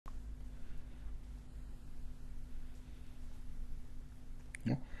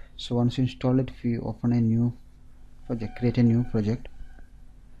So once you install it, if you open a new project, create a new project,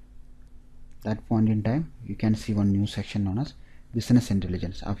 that point in time you can see one new section known as business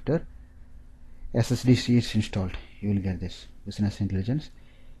intelligence. After SSDC is installed, you will get this business intelligence.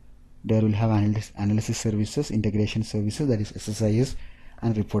 There will have analysis services, integration services, that is SSIS,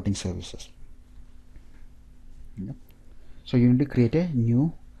 and reporting services. Yeah. So you need to create a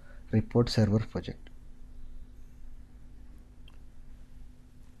new report server project.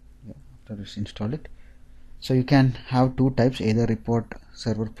 Yeah. After it's installed it, so you can have two types, either report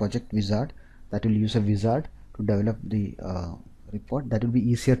server project wizard, that will use a wizard to develop the report, that will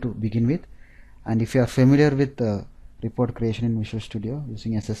be easier to begin with. And if you are familiar with report creation in Visual Studio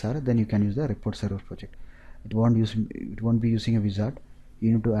using SSR, then you can use the report server project. It won't be using a wizard.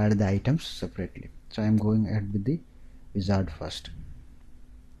 You need to add the items separately. So I am going ahead with the wizard first.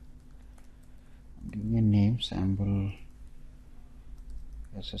 Give me a name, sample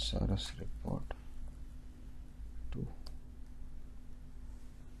SSRS report 2.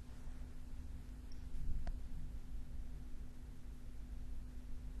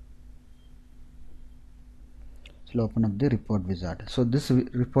 So open up the report wizard. So this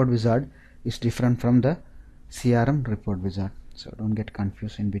report wizard is different from the CRM report wizard, so don't get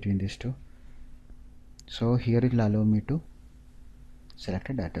confused in between these two. So here it will allow me to select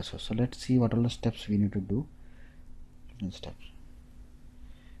a data source. So let's see what all the steps we need to do. Different steps.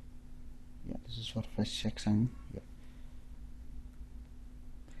 Yeah, this is for FetchXML. Yeah.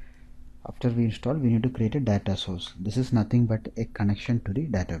 After we install, we need to create a data source. This is nothing but a connection to the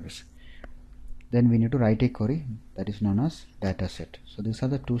database. Then we need to write a query that is known as dataset. So these are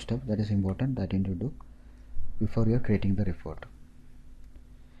the two steps that is important that you need to do before you are creating the report.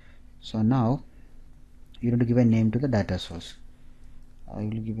 So now you need to give a name to the data source. I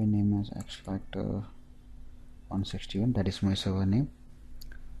will give a name as Xfactor 161, that is my server name.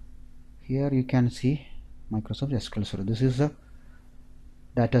 Here you can see Microsoft SQL Server. This is the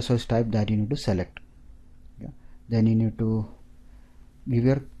data source type that you need to select. Yeah. Then you need to give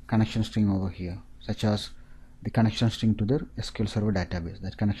your connection string over here, such as the connection string to the SQL Server database.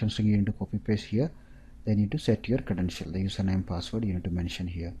 That connection string you need to copy paste here. Then you need to set your credential, the username, password you need to mention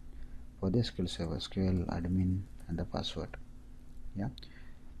here for the SQL Server, SQL admin, and the password. Yeah.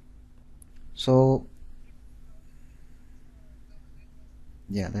 So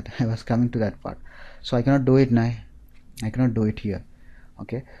yeah, that I was coming to that part. So I cannot do it now. I cannot do it here.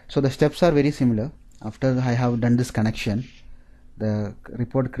 Okay. So the steps are very similar. After I have done this connection, the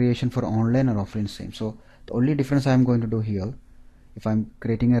report creation for online or offline same. So the only difference I am going to do here, if I am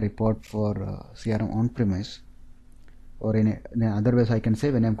creating a report for CRM on premise, or in other ways I can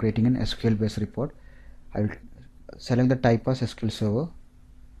say, when I am creating an SQL based report, I will select the type as SQL Server,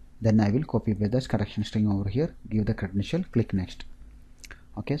 then I will copy paste this connection string over here, give the credential, click next.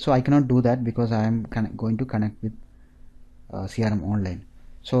 Okay, so I cannot do that because I am going to connect with CRM online.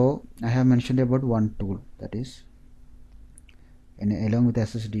 So I have mentioned about one tool, that is, along with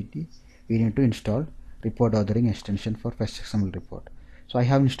SSDT we need to install report authoring extension for FetchXML report. So I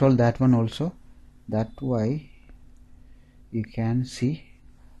have installed that one also. That why you can see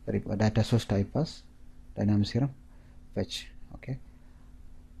data source type as Dynamics CRM fetch. Okay,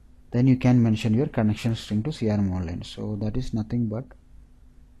 then you can mention your connection string to CRM online. So that is nothing but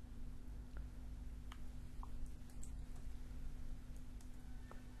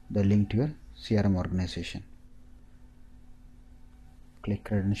the link to your CRM organization. Click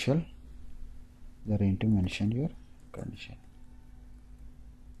credential, then you need to mention your credential.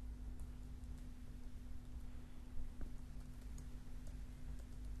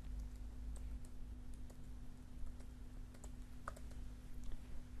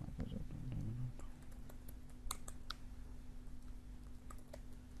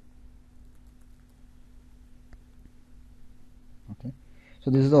 Okay, so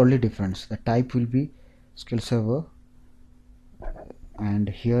this is the only difference. The type will be SQL Server, and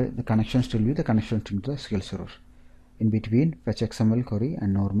here the connections will be the connection to the SQL Server. In between, FetchXML query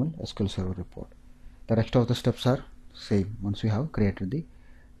and normal SQL Server report. The rest of the steps are same once you have created the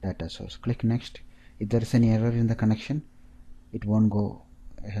data source. Click next. If there is any error in the connection, it won't go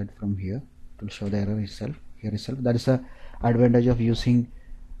ahead from here. It will show the error itself here itself. That is the advantage of using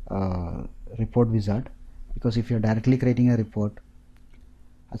report wizard, because if you are directly creating a report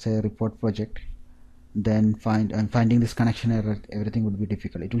as a report project, then finding this connection error, everything would be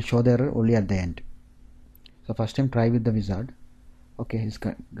difficult. It will show the error only at the end. So first time try with the wizard. Okay, it's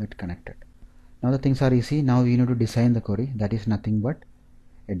get connected. Now the things are easy. Now you need to design the query. That is nothing but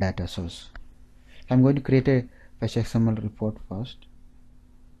a data source. I'm going to create a FetchXML report first.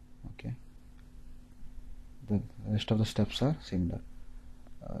 Okay, the rest of the steps are similar.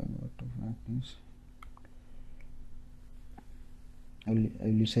 I'm that is, I will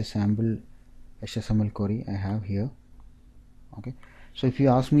use a sample FetchXML query I have here. Okay, so if you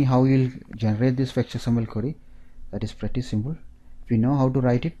ask me how you'll generate this FetchXML query, that is pretty simple. If you know how to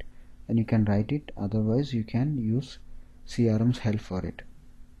write it, then you can write it. Otherwise, you can use CRM's help for it.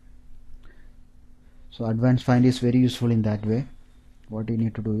 So advanced find is very useful in that way. What you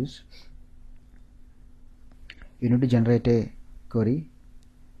need to do is, you need to generate a query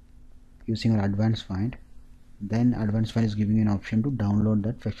using your advanced find. Then advanced find is giving you an option to download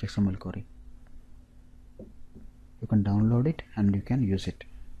that FetchXML query. You can download it and you can use it.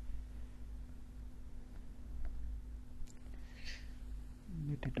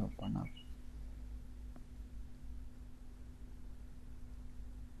 Let it open up.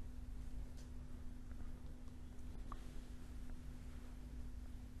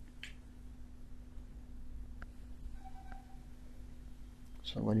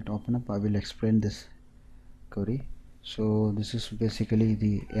 So while it open up, I will explain this query. So this is basically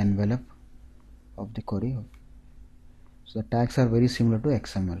the envelope of the query. So the tags are very similar to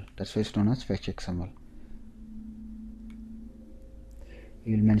XML. That's why it's known as FetchXML.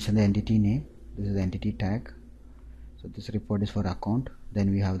 You will mention the entity name. This is the entity tag. So this report is for account.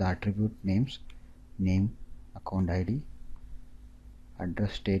 Then we have the attribute names: name, account ID,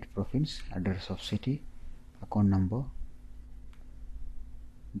 address, state, province, address of city, account number.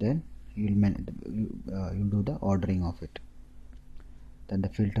 Then you'll do the ordering of it. Then the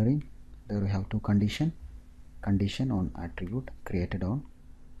filtering. There we have two condition on attribute, created on,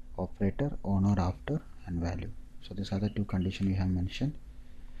 operator, on or after, and value. So these are the two conditions we have mentioned.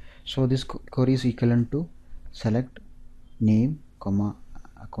 So this query is equivalent to select name, comma,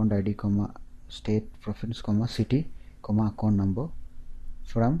 account ID, comma, state, province, comma, city, comma, account number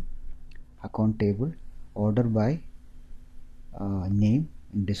from account table, order by name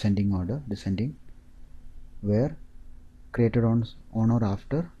in descending order, where created on or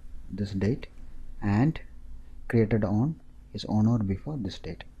after this date, and created on is on or before this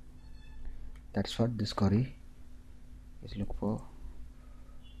date. That's what this query is look for.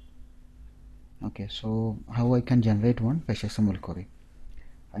 Okay, so how I can generate one FetchXML query?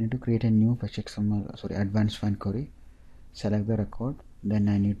 I need to create a new advanced find query, select the record, then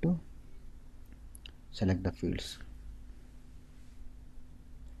I need to select the fields.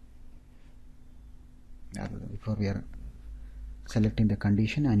 Before we are selecting the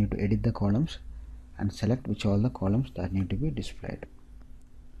condition, I need to edit the columns and select which all the columns that need to be displayed.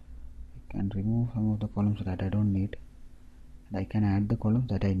 I can remove some of the columns that I don't need, and I can add the columns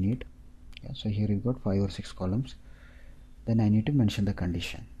that I need. Yeah, so here you've got 5 or 6 columns. Then I need to mention the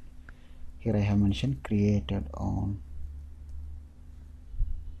condition. Here I have mentioned created on,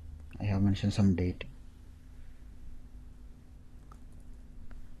 I have mentioned some date.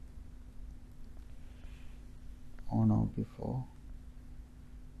 On or before,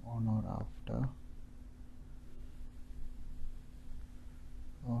 on or after,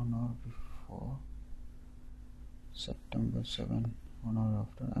 on or before September 7, on or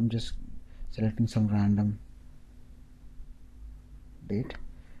after. I'm just selecting some random date.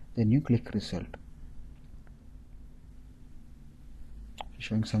 Then you click result,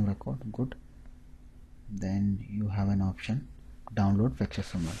 showing some record. Good. Then you have an option, download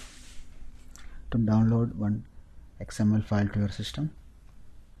FetchXML. To download one XML file to your system,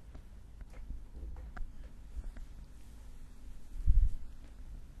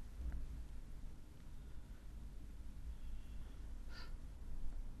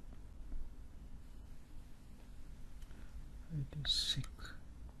 it is sick.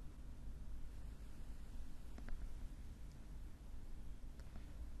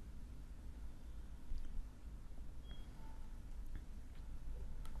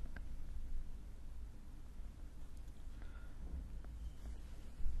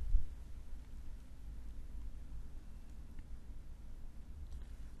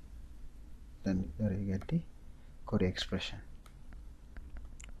 Then there you get the query expression.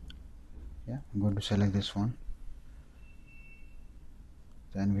 Yeah, I'm going to select this one.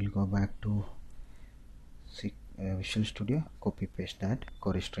 Then we'll go back to Visual Studio, copy paste that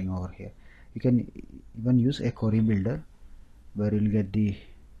query string over here. You can even use a query builder where you'll get the,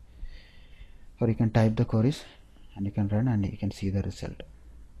 or you can type the queries and you can run and you can see the result.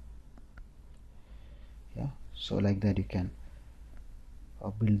 Yeah, so like that you can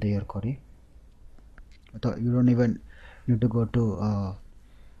build your query. You don't even need to go to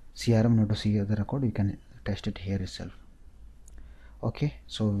CRM not to see the record. You can test it here itself. Okay,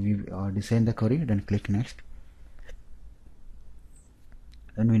 so we designed the query. Then click next.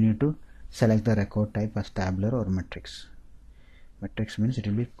 Then we need to select the record type as tabular or matrix. Matrix means it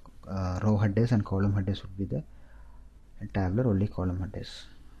will be row headers and column headers would be the tabular, only column headers.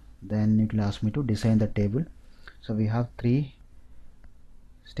 Then it will ask me to design the table. So we have three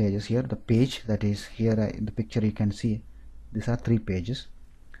stages here. The page, that is here in the picture you can see these are three pages.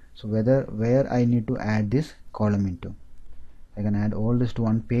 So where I need to add this column into, I can add all this to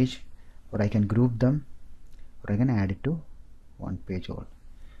one page, or I can group them, or I can add it to one page all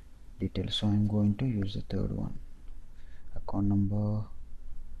details. So I'm going to use the third one, account number,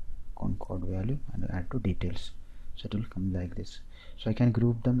 account code value, and add to details. So it will come like this. So I can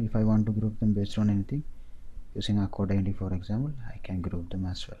group them if I want to group them based on anything. Using account ID, for example, I can group them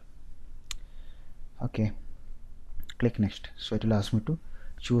as well. Okay, click next. So it will ask me to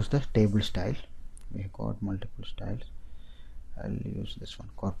choose the table style. We have got multiple styles. I'll use this one,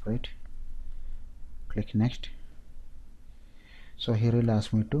 corporate. Click next. So here it will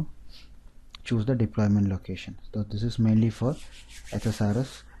ask me to choose the deployment location. So this is mainly for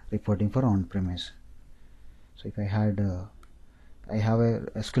SSRS reporting for on-premise. So if I have a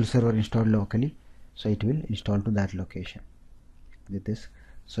SQL server installed locally, so it will install to that location with this.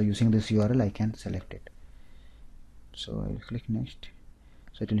 So using this URL I can select it. So I will click next.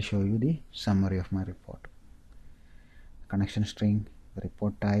 So it will show you the summary of my report, connection string, the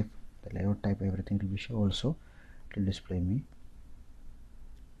report type, the layout type, everything will be shown. Also it will display me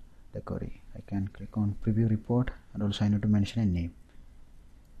the query. I can click on preview report, and also I need to mention a name,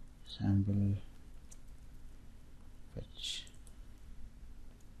 sample fetch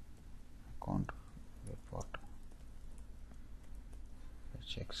account report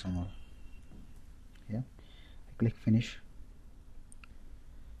FetchXML. Yeah, I click finish.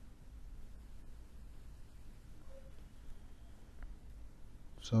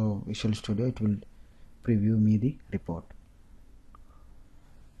 So Visual Studio, it will preview me the report.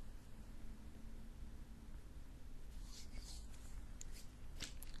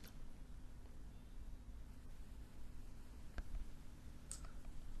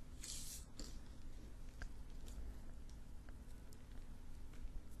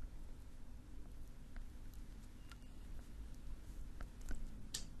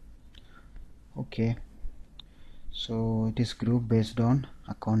 Okay, so it is grouped based on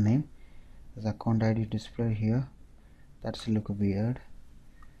account name. The account ID display here. That's look weird,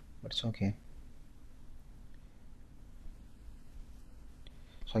 but it's okay.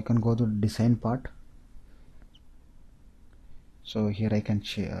 So I can go to the design part. So here I can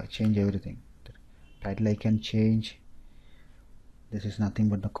change everything. The title I can change. This is nothing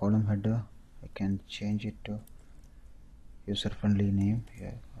but the column header. I can change it to user friendly name.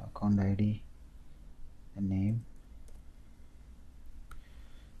 Here, account ID, the name.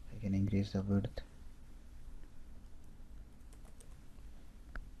 I can increase the width.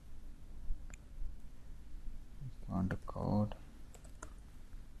 On the code.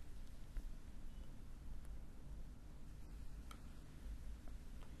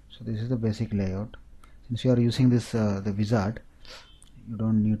 So this is the basic layout. Since you are using this the wizard, you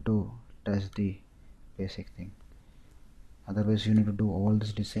don't need to touch the basic thing. Otherwise you need to do all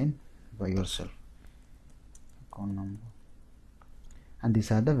this design by yourself. Account number, and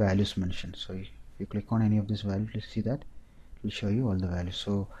these are the values mentioned. So if you click on any of these values, you see that it will show you all the values.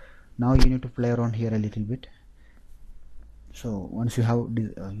 So now you need to play around here a little bit. So once you have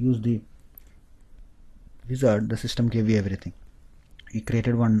used the wizard, the system gave you everything. You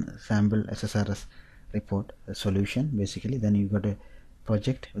created one sample SSRS report, a solution basically. Then you got a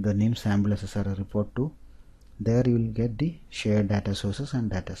project with the name sample SSRS report 2. There you will get the shared data sources and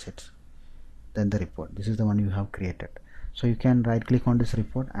data sets. Then the report, this is the one you have created. So you can right click on this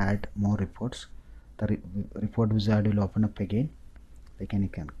report, add more reports. The report wizard will open up again. Again you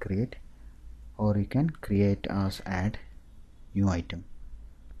can create, or you can create as add new item.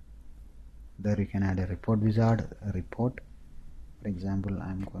 There you can add a report wizard, a report. For example,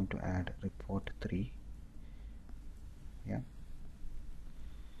 I'm going to add report 3. Yeah,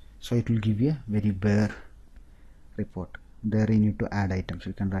 so it will give you a very bare report. There you need to add items.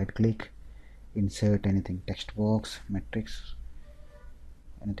 You can right click, insert anything, text box, metrics,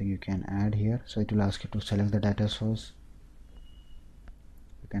 anything you can add here. So it will ask you to select the data source.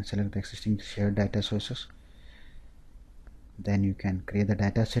 You can select the existing shared data sources. Then you can create the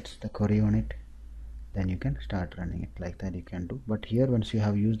data sets, the query on it. Then you can start running it. Like that you can do. But here once you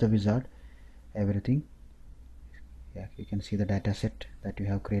have used the wizard, everything, yeah, you can see the data set that you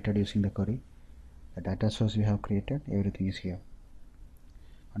have created using the query, the data source you have created, everything is here.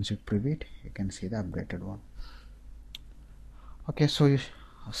 Once you preview it, you can see the updated one. Okay, so you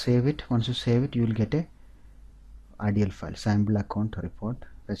save it. Once you save it, you will get a RDL file, sample account report,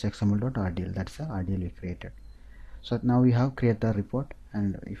 FetchXML.rdl. That's the RDL we created. So now we have created the report,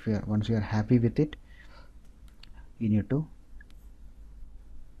 and if you are once you are happy with it, you need to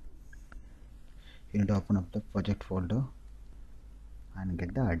open up the project folder and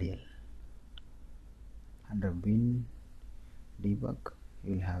get the RDL. Under bin debug,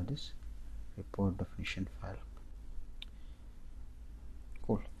 you will have this report definition file.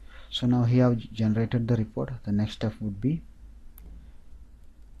 Cool. So now here have generated the report. The next step would be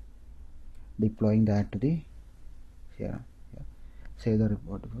deploying that to the CRM. Yeah. Save the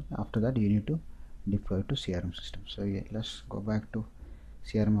report. After that, you need to deploy it to CRM system. So yeah, let's go back to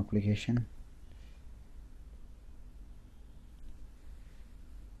CRM application.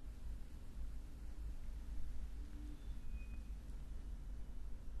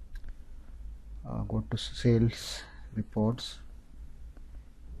 Go to sales reports,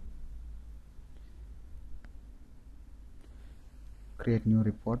 create new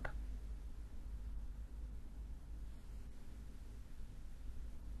report.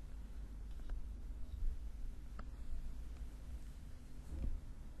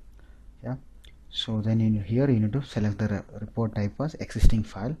 Yeah, so then here you need to select the report type as existing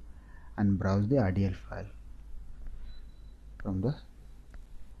file and browse the RDL file from the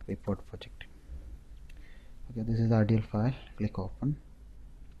report project. Okay, this is the RDL file. Click open.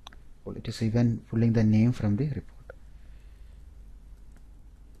 Well, it is even pulling the name from the report.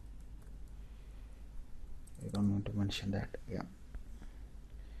 I don't want to mention that. Yeah.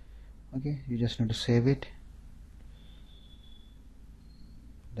 Okay, you just need to save it.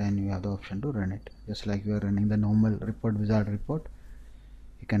 Then you have the option to run it. Just like you are running the normal report wizard report,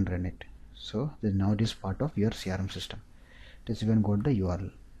 you can run it. So now it is part of your CRM system. It is even got the URL.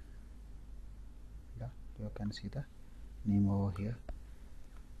 Yeah, you can see the name over here.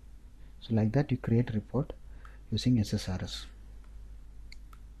 So like that you create report using SSRS.